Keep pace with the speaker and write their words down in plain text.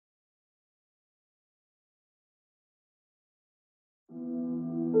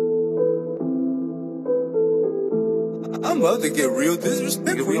I'm about to get real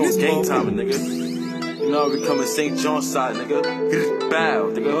disrespectful. Nigga, we on game time, nigga. You know we coming St. John side, nigga.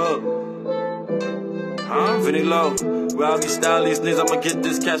 Bow, nigga, up. Huh? Vinnie Lowe. Well, I be style these niggas, I'ma get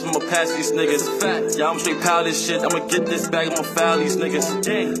this cash, I'ma pass these niggas. Yeah, I'm straight pal this shit, I'ma get this bag, I'ma foul these niggas.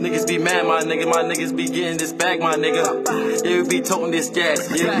 Niggas be mad, my niggas be getting this bag, my nigga. Yeah, we be toting this gas,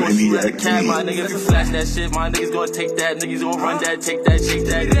 yeah, we gon' shoot at the cab, my nigga. If you flash that shit, my niggas gonna take that, niggas gonna run that, take that, shake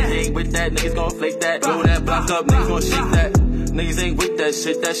that. Niggas ain't with that, niggas gonna flake that, blow that block up, niggas gonna shake that. Niggas ain't with that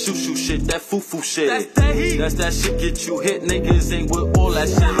shit, that Shu Shu shit, that foo-foo shit. That's that shit get you hit, niggas ain't with all that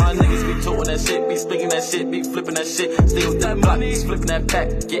shit. My niggas be toting that shit, be speaking that shit, be flipping that shit. Stay with that block, be flipping that pack,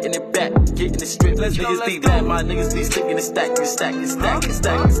 getting it back, getting it stripped. Niggas be mad, my niggas be sticking it stack, it stack, it stack, it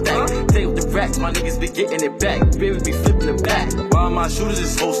stack, it stack. Stay with the racks, my niggas be getting it back, baby be flipping it back. While my shooters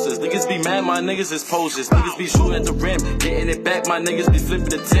is hosters, niggas be mad, my niggas is posers. Niggas be shooting at the rim, getting it back, my niggas be flipping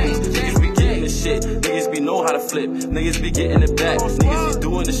the tins. Niggas be getting the shit, niggas be know how to flip, niggas be getting it back, niggas be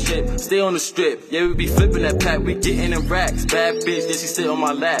doing the shit, stay on the strip. Yeah, we be flipping that pack, we getting in racks. Bad bitch, yeah, she sit on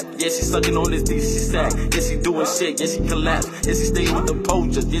my lap, yeah, she sucking on this DC sack, yeah, she doing shit, yeah, she collapse, yeah, she stay with the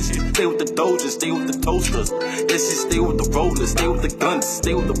poachers, yeah, she stay with the dojers, stay with the toasters, yeah, she stay with the rollers, stay with the guns,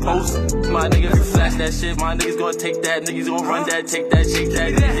 stay with the posters. My niggas, if you flash that shit, my niggas gonna take that, niggas gonna run that, take that, shake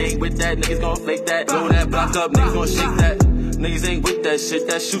that. Niggas ain't with that, niggas gonna flake that, blow that block up, niggas gonna shake that. Niggas ain't with that shit,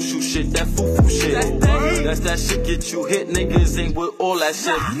 that Shu Shu shit, that foo-foo shit. That's that shit get you hit, niggas ain't with all that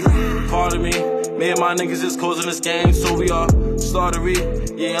shit. Pardon me, me and my niggas is closing this game, so we are startery.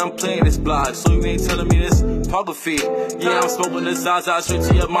 Yeah, I'm playing this block, so you ain't telling me this topography. Yeah, I'm smoking the Zaza straight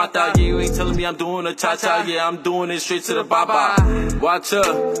to your mata. Yeah, you ain't telling me I'm doing a cha-cha. Yeah, I'm doing it straight to the baba. Watch her,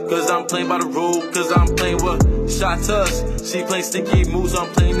 cause I'm playing by the rule, cause I'm playing with shotters. She playing sticky moves, I'm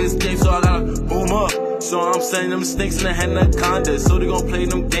playing this game, so I gotta boom up. So I'm sending them snakes in the hand of conda. So they gon' play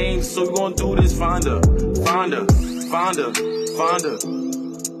them games, so we gon' do this, find her, find her, find her, find her.